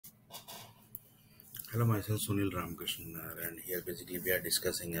Hello, myself Sunil Nair, and here basically we are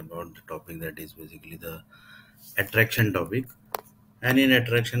discussing about the topic that is basically the attraction topic. And in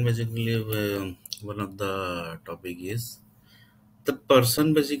attraction, basically, one of the topic is the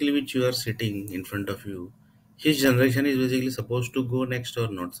person basically which you are sitting in front of you. His generation is basically supposed to go next or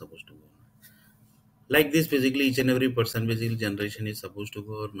not supposed to go. Like this, basically, each and every person basically generation is supposed to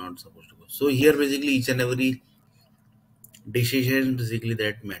go or not supposed to go. So here, basically, each and every decision basically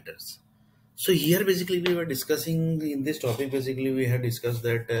that matters. So here basically we were discussing in this topic basically we had discussed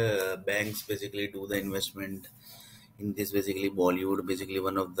that banks basically do the investment in this basically Bollywood basically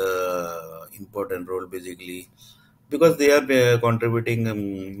one of the important role basically because they are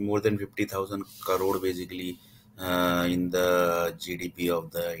contributing more than 50,000 crore basically in the GDP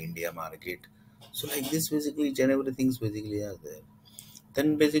of the India market. So like this basically each and everything's basically are there.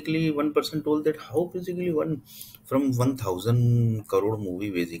 Then basically one person told that how basically one from 1000 crore movie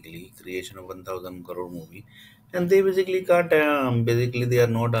basically creation of 1000 crore movie and they basically can't basically they are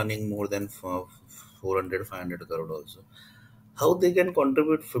not earning more than 400 500 crore also. How they can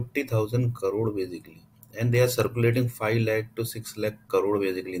contribute 50,000 crore basically and they are circulating 5 lakh to 6 lakh crore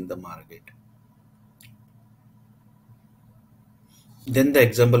basically in the market. Then the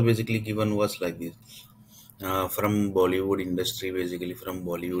example basically given was like this. From Bollywood industry, basically from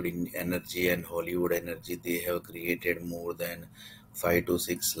Bollywood in energy and Hollywood energy, they have created more than 5 to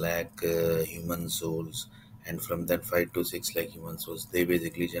 6 lakh human souls, and from that 5 to 6 lakh human souls, they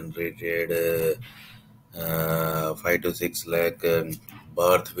basically generated 5 to 6 lakh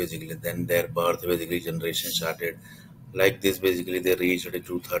birth basically. Then their birth basically generation started. Like this, basically they reached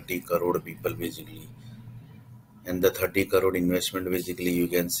to 30 crore people basically, and the 30 crore investment basically you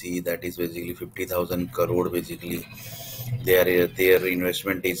can see that is basically 50,000 crore basically their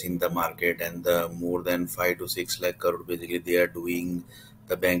investment is in the market, and the more than 5 to 6 lakh crore basically they are doing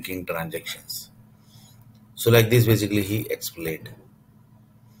the banking transactions. So like this basically he explained,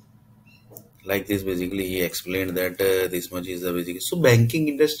 like this basically he explained that this much is the basic. So banking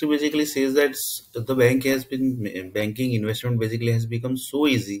industry basically says that the banking investment basically has become so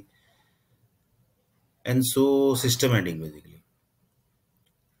easy and so systematic basically.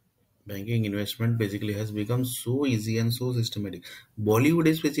 Banking investment basically has become so easy and so systematic. Bollywood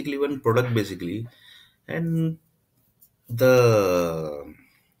is basically one product basically, and the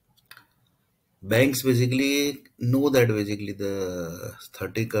banks basically know that basically the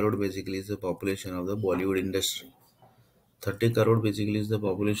 30 crore basically is the population of the Bollywood industry. 30 crore basically is the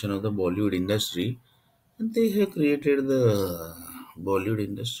population of the Bollywood industry, and they have created the Bollywood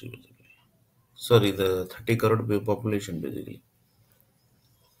industry basically. Sorry, the 30 crore population basically.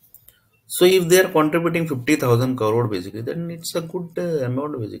 So if they are contributing 50,000 crore basically, then it's a good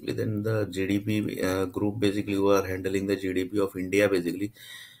amount basically. Then the GDP group basically who are handling the GDP of India basically,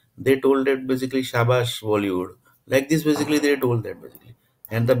 they told that basically Shabash Bollywood. Like this basically they told that basically.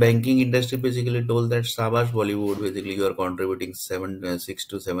 And the banking industry basically told that Shabash Bollywood basically you are contributing 6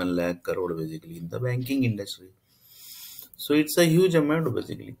 to 7 lakh crore basically in the banking industry. So it's a huge amount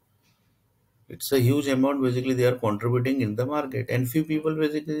basically. It's a huge amount basically they are contributing in the market, and few people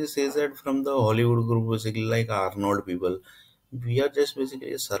basically says that from the Hollywood group basically like Arnold people, we are just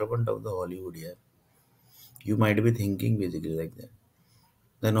basically a servant of the Hollywood here. You might be thinking basically like that.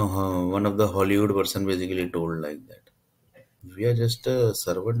 Then one of the Hollywood person basically told like that. We are just a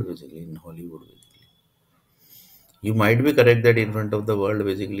servant basically in Hollywood basically. You might be correct that in front of the world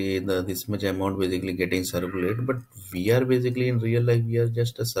basically this much amount basically getting circulated, but we are basically in real life we are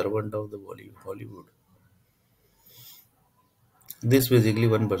just a servant of the Hollywood. This basically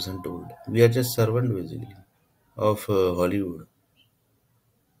one person told. We are just servant basically of Hollywood.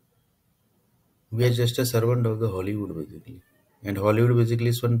 We are just a servant of the Hollywood basically. And Hollywood basically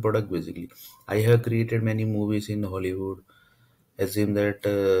is one product basically. I have created many movies in Hollywood. Assume that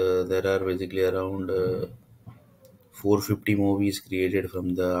there are basically around 450 movies created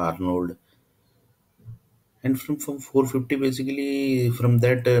from the Arnold. And from 450 basically from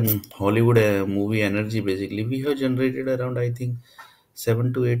that Hollywood movie energy basically we have generated around I think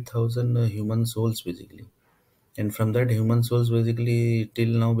 7 to 8,000 human souls basically. And from that human souls basically till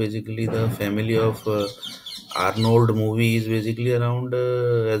now basically the family of Arnold movie is basically around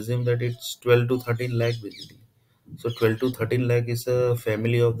assume that it's 12 to 13 lakh basically. So 12 to 13 lakh is a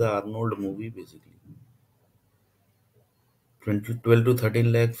family of the Arnold movie basically. 12 to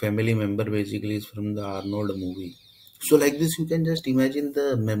 13 lakh family member basically is from the Arnold movie. So like this you can just imagine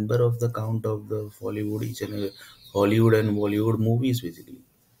the member of the count of the Hollywood each and Hollywood and Bollywood movies basically.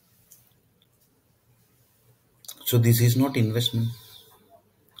 So this is not investment.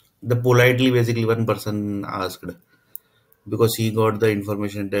 The politely basically one person asked. because he got the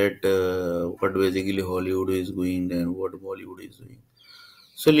information that what basically Hollywood is doing and what Bollywood is doing.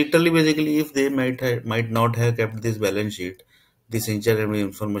 So literally, basically, if they might not have kept this balance sheet, this entire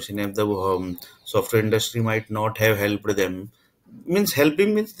information, and the software industry might not have helped them. Means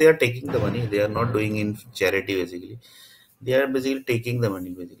helping means they are taking the money. They are not doing in charity. Basically, they are basically taking the money.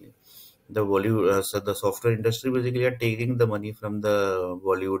 Basically, the Bollywood, so the software industry basically are taking the money from the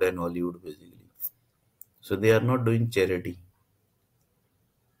Bollywood and Hollywood. Basically, so they are not doing charity.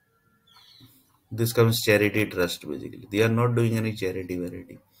 This comes charity trust. Basically, they are not doing any charity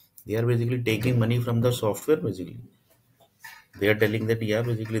variety. They are basically taking money from the software. Basically, they are telling that yeah,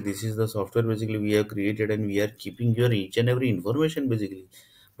 basically this is the software basically we have created and we are keeping your each and every information basically.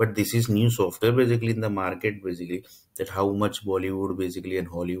 But this is new software basically in the market basically, that how much Bollywood basically and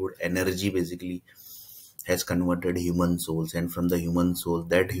Hollywood energy basically has converted human souls, and from the human soul,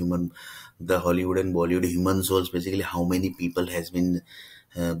 that human, the Hollywood and Bollywood human souls basically, how many people has been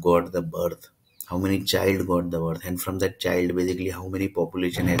got the birth, how many child got the birth, and from that child basically how many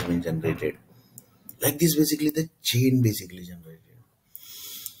population has been generated. Like this basically the chain basically generated.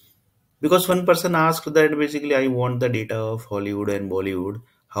 Because one person asked that basically I want the data of Hollywood and Bollywood,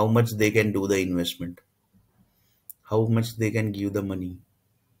 how much they can do the investment, how much they can give the money.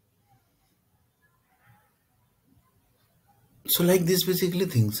 So like this basically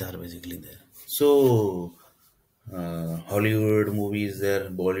things are basically there. So Hollywood movies there,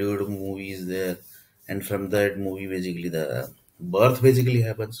 Bollywood movies there, and from that movie basically the birth basically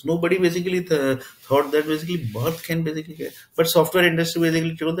happens. Nobody basically thought that basically birth can basically get, but software industry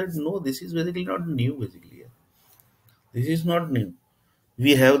basically told that no, this is basically not new basically. Yeah. This is not new.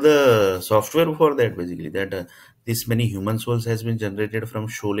 We have the software for that basically. That this many human souls has been generated from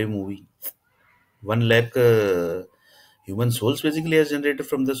Sholay movie. 1 lakh human souls basically has generated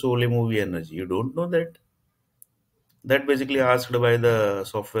from the Sholay movie energy. You don't know that? That basically asked by the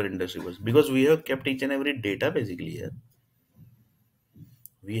software industry was because we have kept each and every data basically here.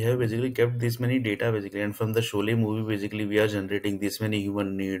 We have basically kept this many data basically, and from the Sholay movie basically we are generating this many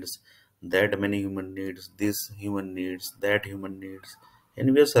human needs, that many human needs, this human needs, that human needs,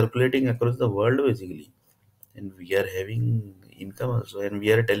 and we are circulating across the world basically, and we are having income also, and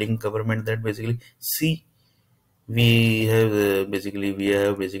we are telling government that basically see, we have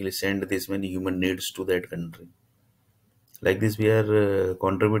basically sent this many human needs to that country. Like this we are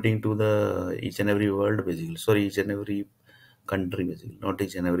contributing to the each and every world basically, sorry, each and every country basically, not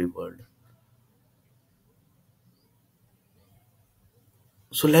each and every world.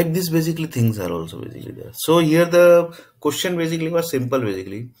 So like this basically things are also basically there. So here the question basically was simple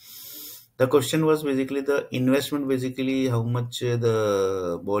basically. The question was basically the investment basically how much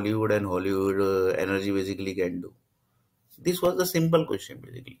the Bollywood and Hollywood energy basically can do. This was the simple question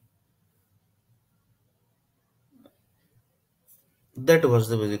basically. That was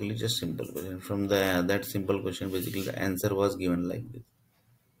the basically just simple question. From the that simple question basically the answer was given like this.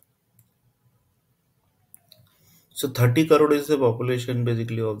 So 30 crore is the population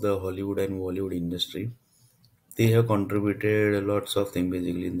basically of the Hollywood and Bollywood industry. They have contributed lots of things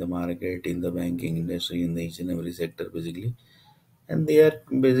basically in the market, in the banking industry, in the each and every sector basically. And they are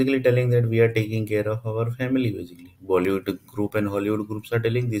basically telling that we are taking care of our family basically. Bollywood group and Hollywood groups are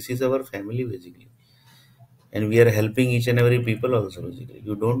telling this is our family basically. And we are helping each and every people also basically.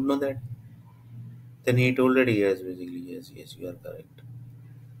 You don't know that? Then he told that yes, basically, yes, yes, you are correct.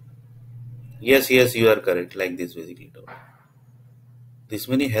 Yes, yes, you are correct. Like this basically told. This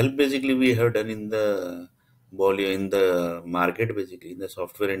many help basically we have done in the Bollywood, in the market basically, in the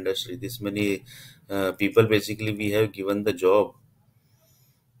software industry. This many people basically we have given the job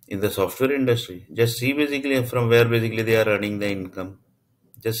in the software industry. Just see basically from where basically they are earning the income.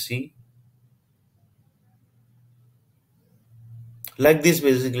 Just see. Like this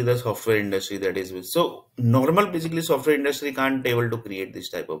basically the software industry that is with. So normal basically software industry can't able to create this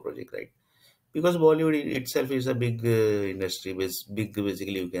type of project, right? Because Bollywood itself is a big industry, big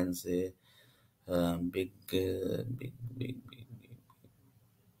basically you can say big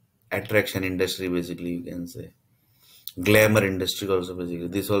attraction industry basically you can say, glamour industry also basically,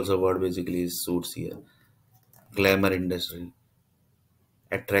 this also what basically is suits here, glamour industry,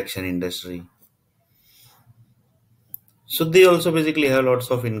 attraction industry. So they also basically have lots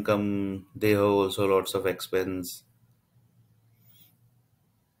of income, they have also lots of expense,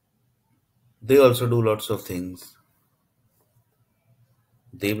 they also do lots of things.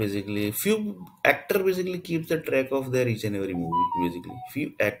 They basically few actor basically keeps the track of their each and every movie basically,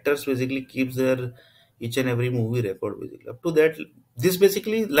 few actors basically keeps their each and every movie record basically. Up to that, this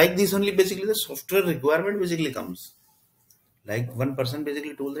basically like this only basically the software requirement basically comes. Like one person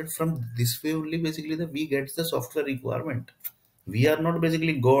basically told that from this way only basically the we get the software requirement. We are not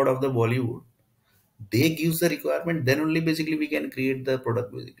basically god of the Bollywood. They gives the requirement, then only basically we can create the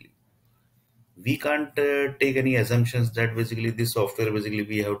product basically. We can't take any assumptions that basically this software basically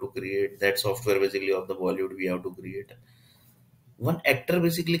we have to create, that software basically of the Bollywood we have to create. One actor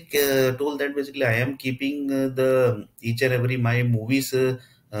basically told that basically I am keeping the each and every my movies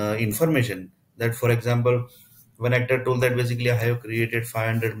information. That for example, one actor told that basically I have created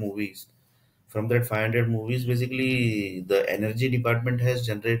 500 movies. From that 500 movies basically the energy department has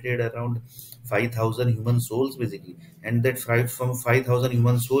generated around 5,000 human souls basically, and that from 5,000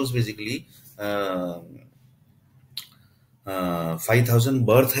 human souls basically, 5,000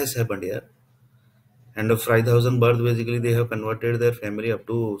 birth has happened here, and of 5,000 birth basically they have converted their family up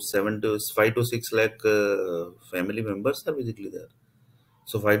to 7 to 5 to 6 lakh family members are basically there.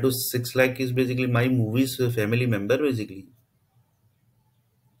 So 5 to 6 lakh is basically my movies family member basically.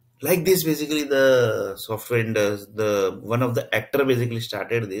 Like this basically the software industry, the one of the actor basically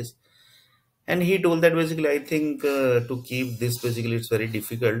started this, and he told that basically I think to keep this basically it's very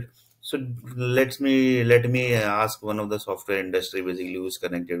difficult. So let me ask one of the software industry basically who is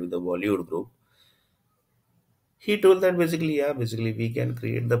connected with the Bollywood group. He told that basically, yeah, basically we can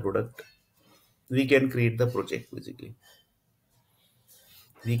create the product, we can create the project basically,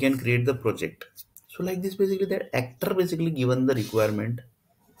 we can create the project. So like this basically that actor basically given the requirement,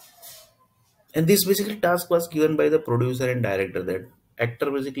 and this basically task was given by the producer and director, that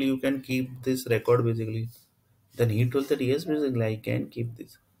actor basically you can keep this record basically. Then he told that yes basically I can keep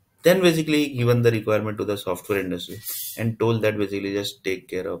this. Then basically he given the requirement to the software industry and told that basically just take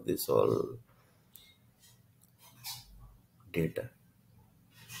care of this all data.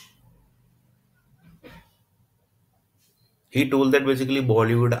 He told that basically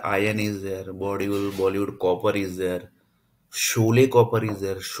Bollywood iron is there, Bollywood copper is there, Sholay copper is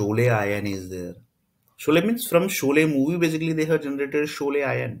there, Sholay iron is there. Sholay means from Sholay movie basically they have generated Sholay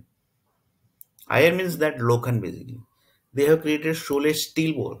iron. Iron means that Lokhan basically. They have created Sholay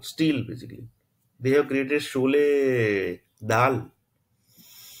steel ball, steel basically. They have created Sholay dal.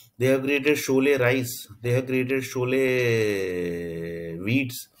 They have created Sholay rice. They have created Sholay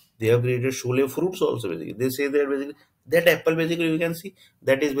wheats. They have created Sholay fruits also basically. They say that basically that apple basically you can see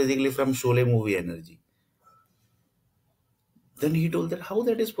that is basically from Sholay movie energy. Then he told that how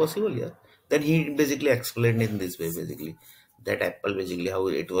that is possible, yeah. Then he basically explained in this way basically that apple basically how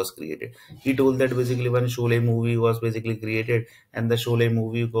it was created. He told that basically when Sholay movie was basically created, and the Sholay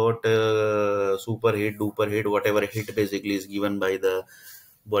movie got super hit, duper hit, whatever hit basically is given by the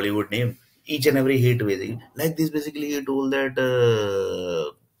Bollywood name. Each and every hit basically. Like this basically he told that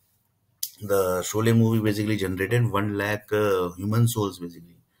the Sholay movie basically generated 1 lakh human souls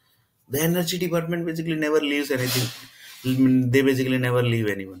basically. The energy department basically never leaves anything. They basically never leave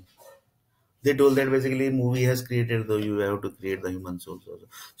anyone. They told that basically movie has created, though you have to create the human souls also.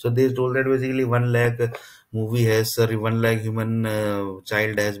 So they told that basically 1 lakh movie has, sorry, 1 lakh human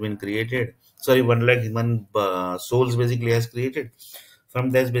child has been created. Sorry, 1 lakh human souls basically has created. From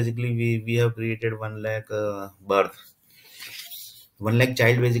that basically we have created 1 lakh birth. 1 lakh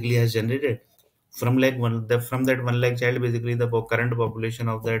child basically has generated. From that 1 lakh child basically the current population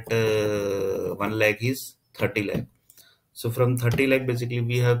of that 1 lakh is 30 lakh. So from 30 lakh basically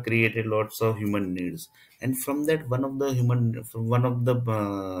we have created lots of human needs, and from that one of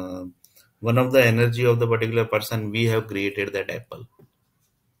the energy of the particular person we have created that apple.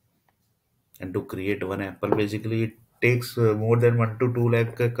 And to create one apple basically it takes more than 1 to 2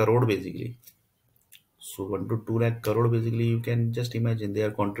 lakh crore basically. So 1 to 2 lakh crore basically you can just imagine they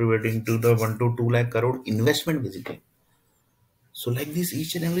are contributing to the 1 to 2 lakh crore investment basically. So like this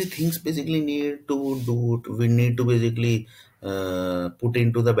each and every things basically need to do, we need to basically put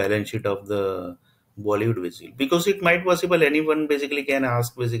into the balance sheet of the Bollywood basically, because it might possible anyone basically can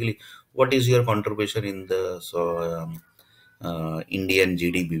ask basically what is your contribution in the Indian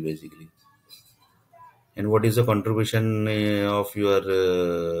GDP basically, and what is the contribution of your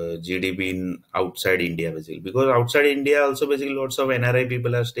GDP in outside India basically, because outside India also basically lots of NRI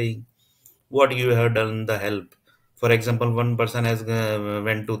people are staying. What you have done the help, for example one person has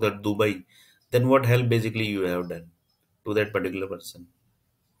went to the Dubai, then what help basically you have done to that particular person.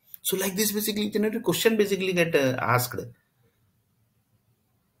 So like this basically generate question basically get asked.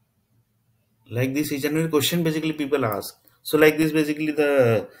 Like this each and every question basically people ask. So like this basically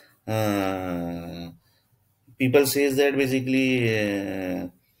the uh, people says that basically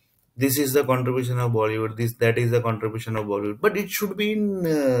this is the contribution of Bollywood, this that is the contribution of Bollywood, but it should be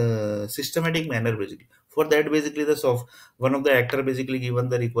in systematic manner basically. For that, basically the soft one of the actor basically given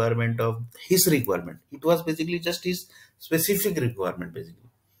the requirement of his requirement. It was basically just his specific requirement basically.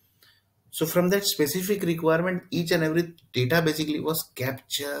 So from that specific requirement, each and every data basically was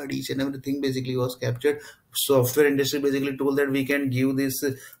captured, each and everything basically was captured. Software industry basically told that we can give this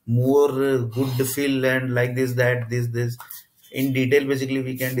more good feel and like this, that, this. In detail, basically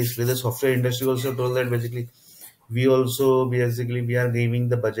we can display. The software industry also told that basically we also basically we are giving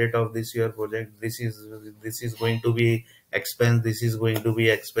the budget of this year project. This is going to be expense. This is going to be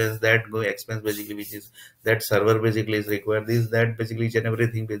expense. That go expense basically, which is that server basically is required. This that basically each and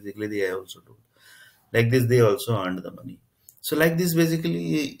everything basically they also do. Like this, they also earned the money. So like this,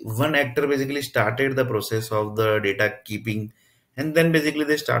 basically one actor basically started the process of the data keeping, and then basically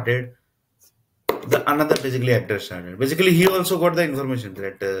they started the another basically actor started. Basically, he also got the information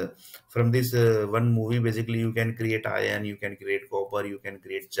that from this one movie, basically you can create iron, you can create copper, you can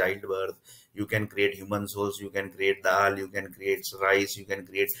create childbirth, you can create human souls, you can create dal, you can create rice, you can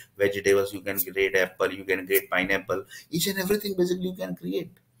create vegetables, you can create apple, you can create pineapple. Each and everything basically you can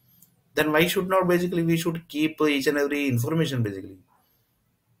create. Then why should not basically we should keep each and every information basically?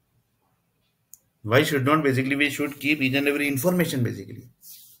 Why should not basically we should keep each and every information basically?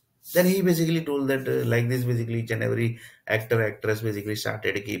 Then he basically told that like this, basically each and every actor actress basically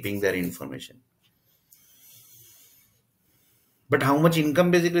started keeping their information. But how much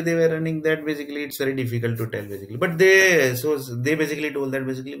income basically they were earning, that basically it's very difficult to tell basically. But they basically told that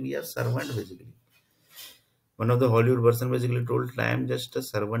basically we are servant basically. One of the Hollywood person basically told I am just a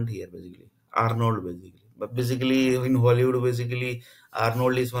servant here basically. Arnold basically. But basically in Hollywood basically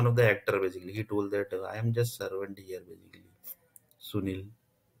Arnold is one of the actor basically. He told that I am just servant here basically. Sunil.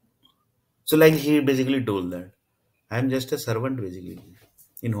 So like he basically told that I am just a servant basically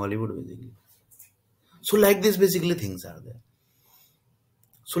in Hollywood basically. So like this basically things are there.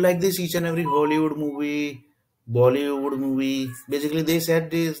 So like this each and every Hollywood movie, Bollywood movie, basically they said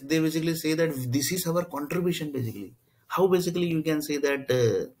this. They basically say that this is our contribution basically. How basically you can say that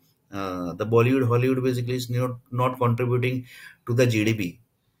the Bollywood Hollywood basically is not contributing to the GDP.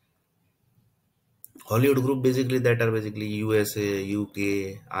 Hollywood group basically that are basically USA,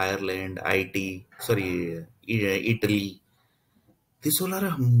 UK, Ireland, IT, sorry, Italy. These all are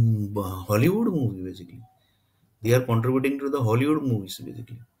Hollywood movie basically. They are contributing to the Hollywood movies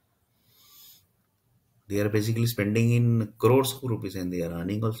basically. They are basically spending in crores of rupees and they are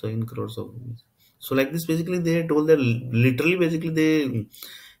earning also in crores of rupees. So like this, basically they told that literally basically they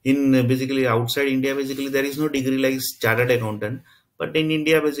in basically outside India basically there is no degree like chartered accountant, but in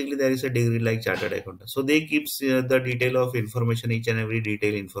India basically there is a degree like chartered accountant. So they keeps the detail of information, each and every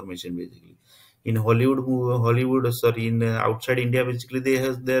detail information basically. In Hollywood, sorry, in outside India basically they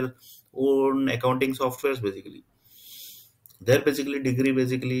have their own accounting softwares basically. Their basically degree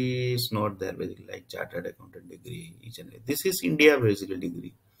basically is not there basically like chartered accountant degree each and every. This is India basically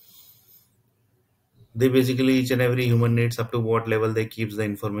degree. They basically each and every human needs up to what level they keeps the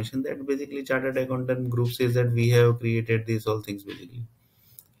information, that basically chartered accountant group says that we have created these all things basically.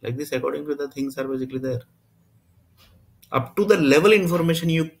 Like this according to the things are basically there. Up to the level information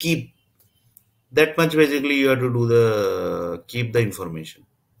you keep, that much basically you have to do the keep the information.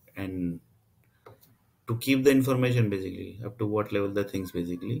 And to keep the information basically up to what level the things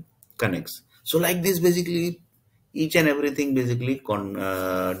basically connects. So like this basically each and everything basically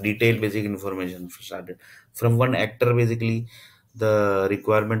detailed basic information started from one actor basically. The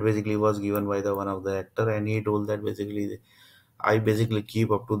requirement basically was given by the one of the actor and he told that basically I basically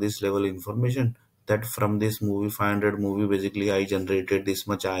keep up to this level information, that from this movie 500 movie basically I generated this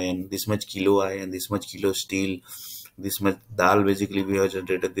much iron, this much kilo iron, this much kilo steel, this much dal basically we have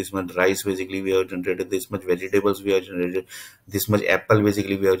generated, this much rice basically we have generated, this much vegetables we have generated, this much apple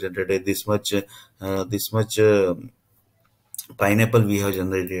basically we have generated, this much pineapple we have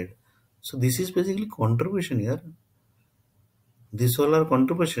generated. So this is basically contribution here. This all are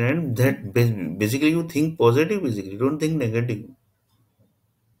contribution, and that basically you think positive basically, don't think negative.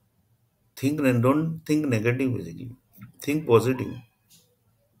 Don't think negative basically. Think positive.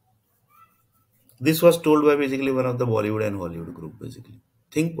 This was told by basically one of the Bollywood and Hollywood group basically.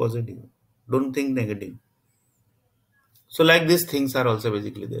 Think positive. Don't think negative. So like these things are also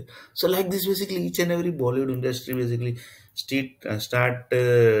basically there. So like this basically each and every Bollywood industry basically start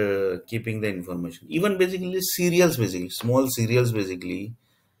keeping the information. Even basically serials basically, small serials basically,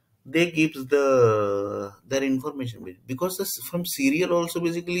 they keeps their information because from serial also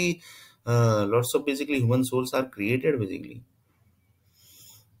basically lots of basically human souls are created basically.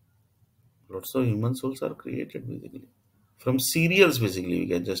 Lots of human souls are created basically from serials basically. We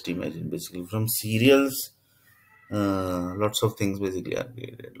can just imagine basically from serials, lots of things basically are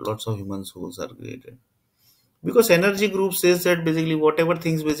created. Lots of human souls are created. because energy group says that basically whatever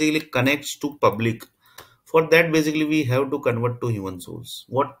things basically connects to public, for that basically we have to convert to human souls.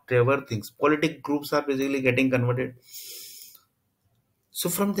 Whatever things politic groups are basically getting converted, so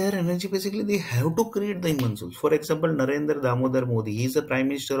from their energy basically they have to create the human souls. For example, Narendra Damodar Modi, he is the prime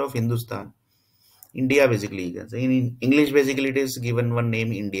minister of Hindustan, India basically, you can say. In English basically it is given one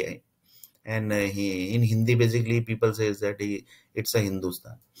name, India, and he in Hindi basically people says that it's a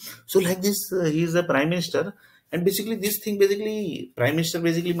Hindustan. So like this, he is the prime minister, and basically this thing basically prime minister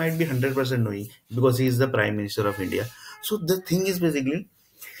basically might be 100% knowing because he is the prime minister of India. So the thing is basically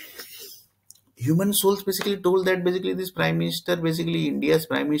human souls basically told that basically this prime minister, basically India's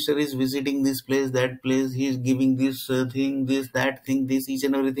prime minister, is visiting this place, that place, he is giving this thing, this, that thing, this, each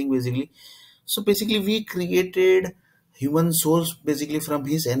and everything basically. So basically we created human souls basically from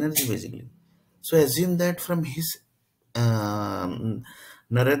his energy basically. So assume that from his um,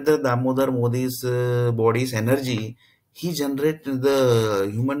 Narendra Damodar Modi's body's energy, he generate the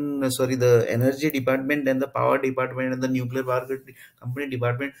the energy department and the power department and the nuclear power company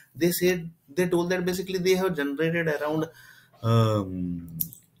department. They told that basically they have generated around um,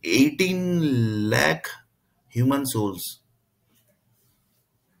 18 lakh human souls,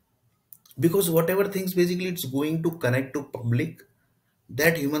 because whatever things basically it's going to connect to public,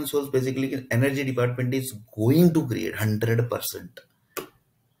 that human souls basically energy department is going to create 100%,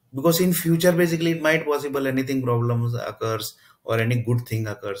 because in future basically it might possible anything problems occurs or any good thing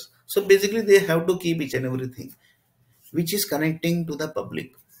occurs, so basically they have to keep each and everything which is connecting to the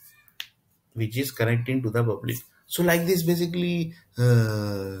public, so like this basically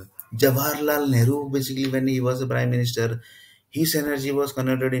Jawaharlal Nehru basically when he was a prime minister, his energy was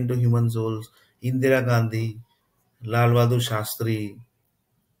converted into human souls. Indira Gandhi, Lal Bahadur Shastri,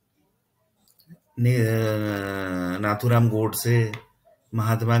 Nathuram Godse,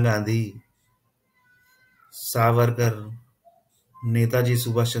 Mahatma Gandhi, Savarkar, Netaji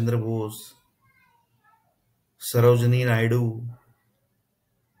Subhash Chandra Bose, Sarojini Naidu,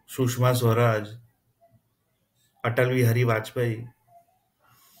 Sushma Swaraj, Atal Bihari Vajpayee,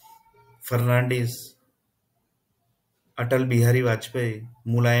 Fernandes, Atal Bihari Vajpayee,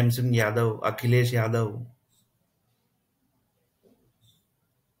 Mulayam Singh Yadav, Akhilesh Yadav,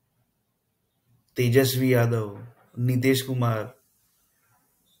 Tejashwi Yadav, Nitish Kumar,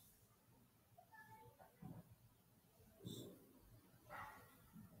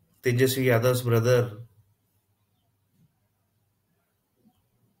 Tejashwi Yadav brother,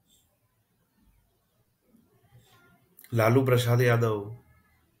 Lalu Prasad Yadav,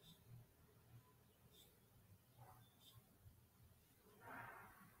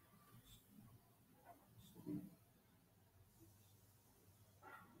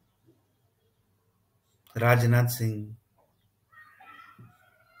 Rajnath Singh,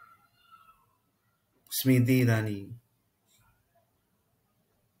 Smriti Irani,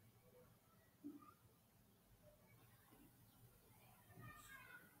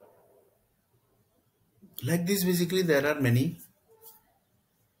 like this basically there are many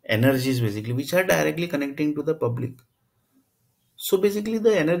energies basically which are directly connecting to the public. So basically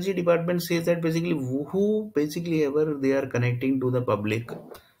the energy department says that basically who basically ever they are connecting to the public,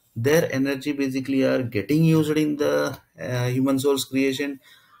 their energy basically are getting used in the human souls creation,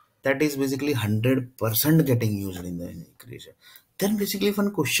 that is basically 100% getting used in the creation. Then basically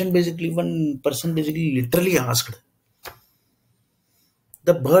one question basically one person basically literally asked,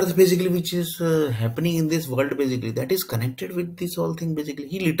 the birth basically which is happening in this world basically that is connected with this whole thing basically,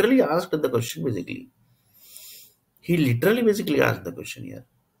 he literally asked the question basically, he literally basically asked the question here,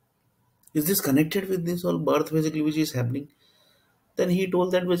 is this connected with this whole birth basically which is happening? Then he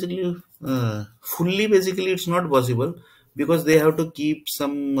told that basically fully basically it's not possible, because they have to keep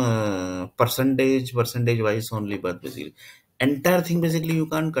some percentage wise only birth basically, entire thing basically you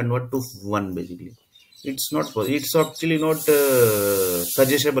can't convert to one basically, it's not it's actually not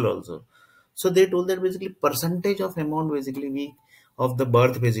suggestible also. So they told that basically percentage of amount basically we of the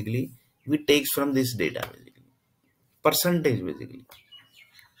birth basically we takes from this data basically, percentage basically,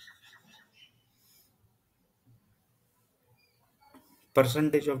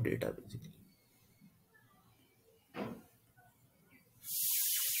 percentage of data basically.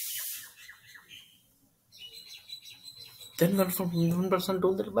 Then one person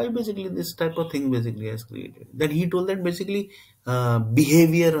told that why basically this type of thing basically has created. Then he told that basically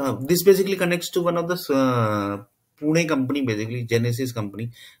behavior. This basically connects to one of the Pune company basically, Genesis company.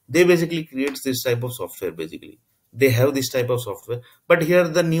 They basically creates this type of software basically. They have this type of software, but here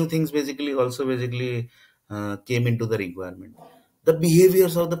the new things basically also basically came into the requirement. The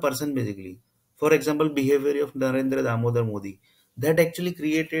behaviors of the person basically. For example, behavior of Narendra Damodar Modi. that actually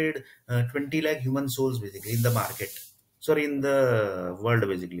created 20 lakh human souls basically in the market, sorry, in the world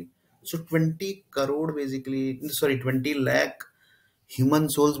basically. So 20 crore basically, sorry, 20 lakh human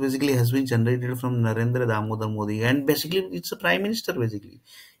souls basically has been generated from Narendra Damodar Modi, and basically it's a prime minister basically.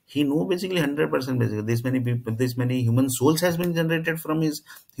 He know basically 100% basically this many people, this many human souls has been generated from his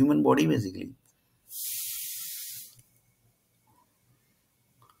human body basically.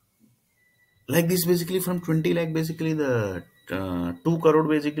 Like this basically from 20 lakh basically the 2 crore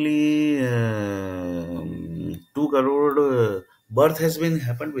basically 2 crore birth has been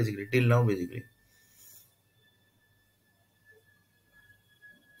happened basically till now basically.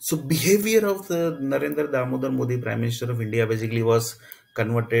 So behavior of the Narendra Damodar Modi, Prime Minister of India, basically was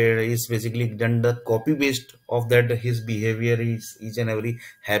converted. Is basically done the copy paste of that. His behavior, is each and every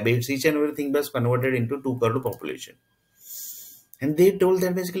habits, each and everything was converted into 2 crore population. And they told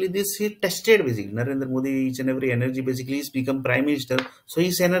that basically this he tested basically Narendra Modi, each and every energy basically is become Prime Minister. So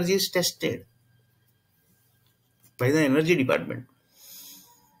his energy is tested by the energy department,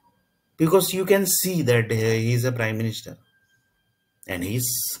 because you can see that he is a Prime Minister and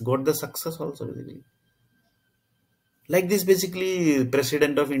he's got the success also basically. Like this basically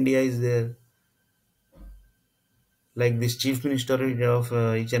President of India is there, like this chief minister of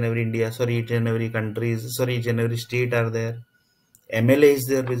each and every India, sorry, each and every countries, sorry, each and every state are there. MLA is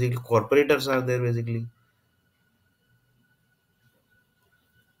there basically, corporators are there basically.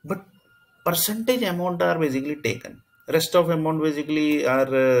 But percentage amount are basically taken. Rest of amount basically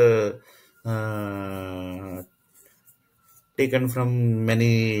are taken from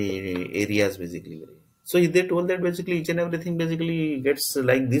many areas basically. So they told that basically each and everything basically gets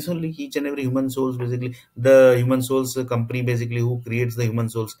like this only, each and every human souls basically, the human souls company basically who creates the human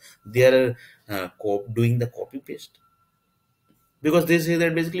souls, they are doing the copy paste, because they say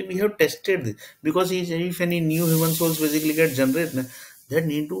that basically we have tested this, because if any new human souls basically get generated, they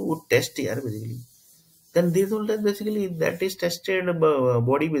need to test here basically. Then they told that basically that is tested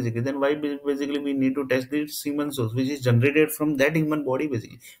body basically, then why basically we need to test this human souls which is generated from that human body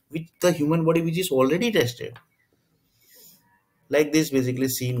basically, which the human body which is already tested. Like this basically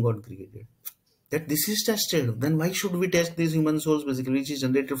scene got created, that this is tested, then why should we test these human souls basically which is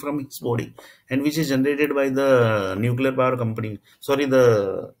generated from his body and which is generated by the nuclear power company, sorry,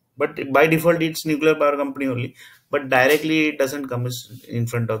 the, but by default it's nuclear power company only, but directly it doesn't come in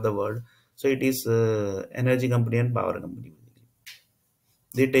front of the world. So it is energy company and power company,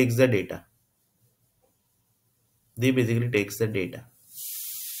 they takes the data, they basically takes the data.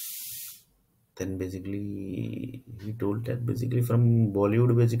 Then basically he told that basically from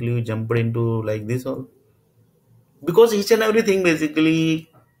Bollywood basically we jumped into like this all, because each and everything basically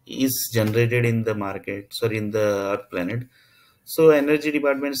is generated in the market, sorry, in the earth planet. So energy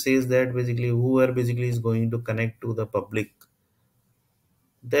department says that basically whoever basically is going to connect to the public,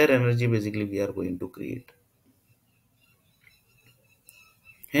 their energy basically we are going to create.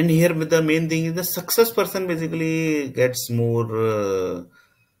 And here with the main thing is the success person basically gets more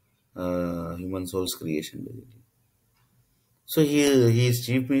human source creation basically. So he is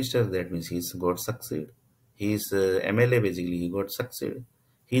chief minister. That means he's got succeed. He is MLA basically. He got succeed.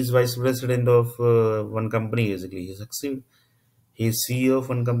 He is vice president of one company basically. He succeed. He is CEO of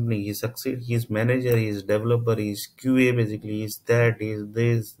one company. He succeed. He is manager. He is developer. He is QA basically. He is that. He is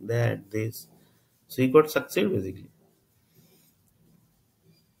this, that, this. So he got succeed basically.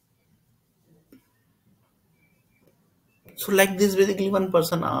 So like this, basically one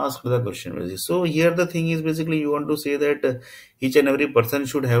person asked the question. Basically. So here the thing is basically you want to say that each and every person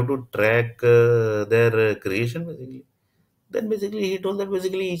should have to track their creation basically. Then basically he told that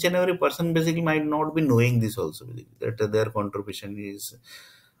basically each and every person basically might not be knowing this also basically, that their contribution is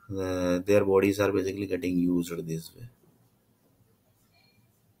their bodies are basically getting used this way.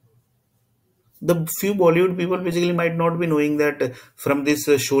 The few Bollywood people basically might not be knowing that from this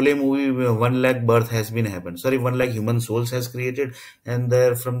Sholay movie, 1 lakh birth has been happened. Sorry, 1 lakh human souls has created, and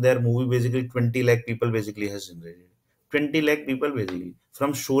there from their movie basically 20 lakh people basically has generated. 20 lakh people basically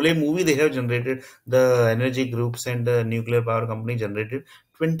from Sholay movie they have generated, the energy groups and the nuclear power company generated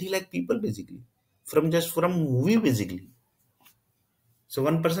 20 lakh people basically from just from movie basically. So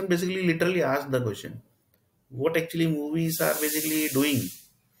one person basically literally asked the question, what actually movies are basically doing,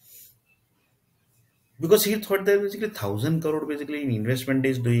 because he thought that basically 1,000 crore basically in investment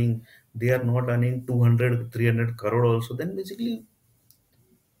is doing, they are not earning 200, 300 crore also, then basically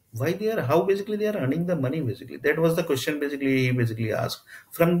why they are, how basically they are earning the money basically, that was the question basically he basically asked.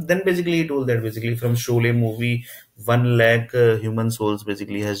 From then basically he told that basically from Sholay movie 1 lakh human souls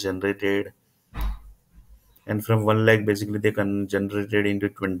basically has generated, and from 1 lakh basically they can generated into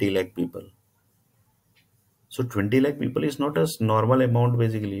 20 lakh people. So 20 lakh people is not a normal amount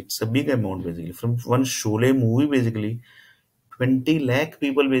basically. It's a big amount basically. From one Sholay movie basically, 20 lakh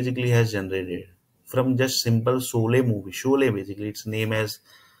people basically has generated from just simple Sholay movie. Sholay basically, its name as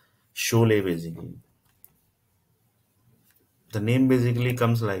Sholay basically. The name basically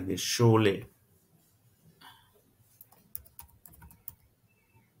comes like this, Sholay.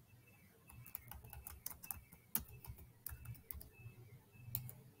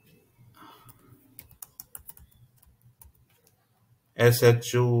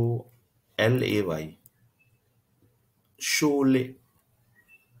 Sholay. Sholay.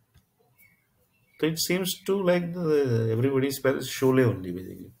 So it seems to like everybody spells Sholay only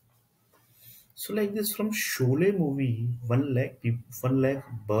basically. So like this from Sholay movie, 1 lakh people, 1 lakh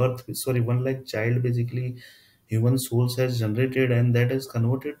birth, sorry, 1 lakh child basically human souls has generated and that is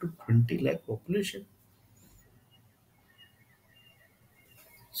converted to 20 lakh population.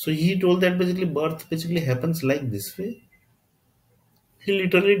 So he told that basically birth basically happens like this way. He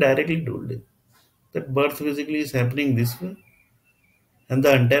literally directly told it that birth basically is happening this way and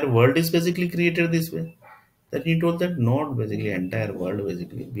the entire world is basically created this way. Then he told that not basically entire world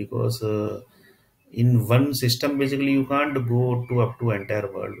basically because in one system basically you can't go to up to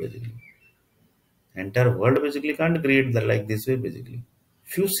entire world basically. Entire world basically can't create the like this way basically.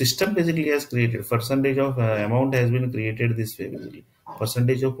 Few system basically has created percentage of amount has been created this way basically.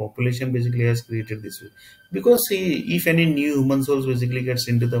 Percentage of population basically has created this way because see, if any new human souls basically gets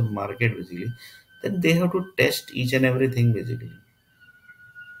into the market basically, then they have to test each and everything basically.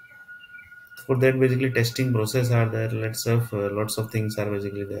 For that basically testing process are there. Lots of things are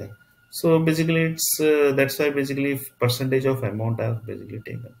basically there. So basically it's that's why basically percentage of amount are basically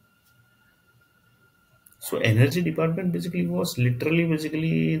taken. So energy department basically was literally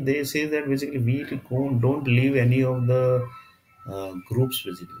basically they say that basically we don't leave any of the groups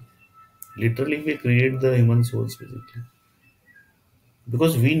basically. Literally we create the human souls basically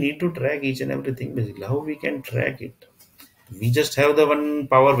because we need to track each and everything basically. How we can track it? We just have the one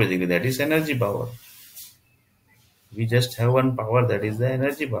power basically that is energy power. We just have one power that is the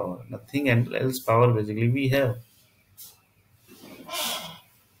energy power. Nothing else power basically we have.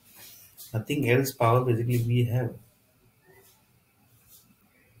 Nothing else power basically we have.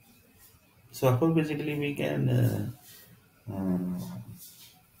 So how basically we can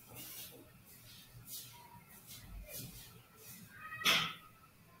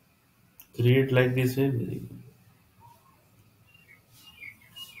create like this way basically.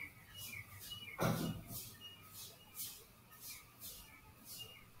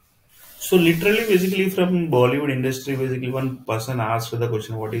 So literally, basically from Bollywood industry, basically one person asked the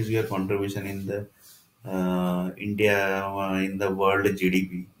question, "What is your contribution in the India in the world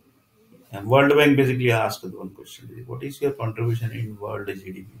GDP?" And World Bank basically asked one question, "What is your contribution in world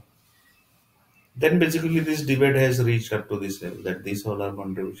GDP?" Then basically this debate has reached up to this level that this all are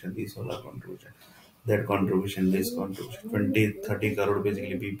contribution, this all are contribution, that contribution, this contribution, 20, 30 crore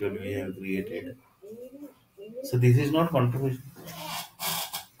basically people we have created. So this is not contribution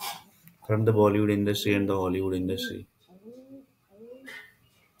from the Bollywood industry and the Hollywood industry.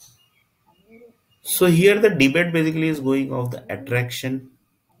 So here the debate basically is going of the attraction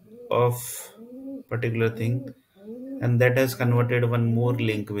of particular thing, and that has converted one more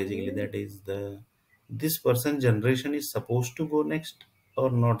link basically, that is the this person generation is supposed to go next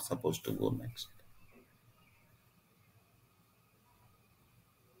or not supposed to go next.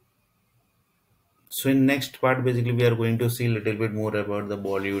 So in next part basically we are going to see a little bit more about the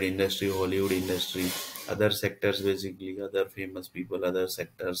Bollywood industry, Hollywood industry, other sectors basically, other famous people, other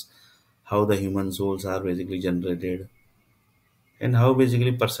sectors, how the human souls are basically generated, and how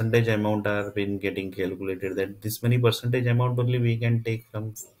basically percentage amount are been getting calculated that this many percentage amount only we can take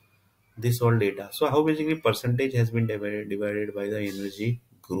from this all data. So how basically percentage has been divided by the energy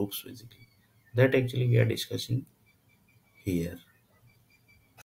groups basically, that actually we are discussing here.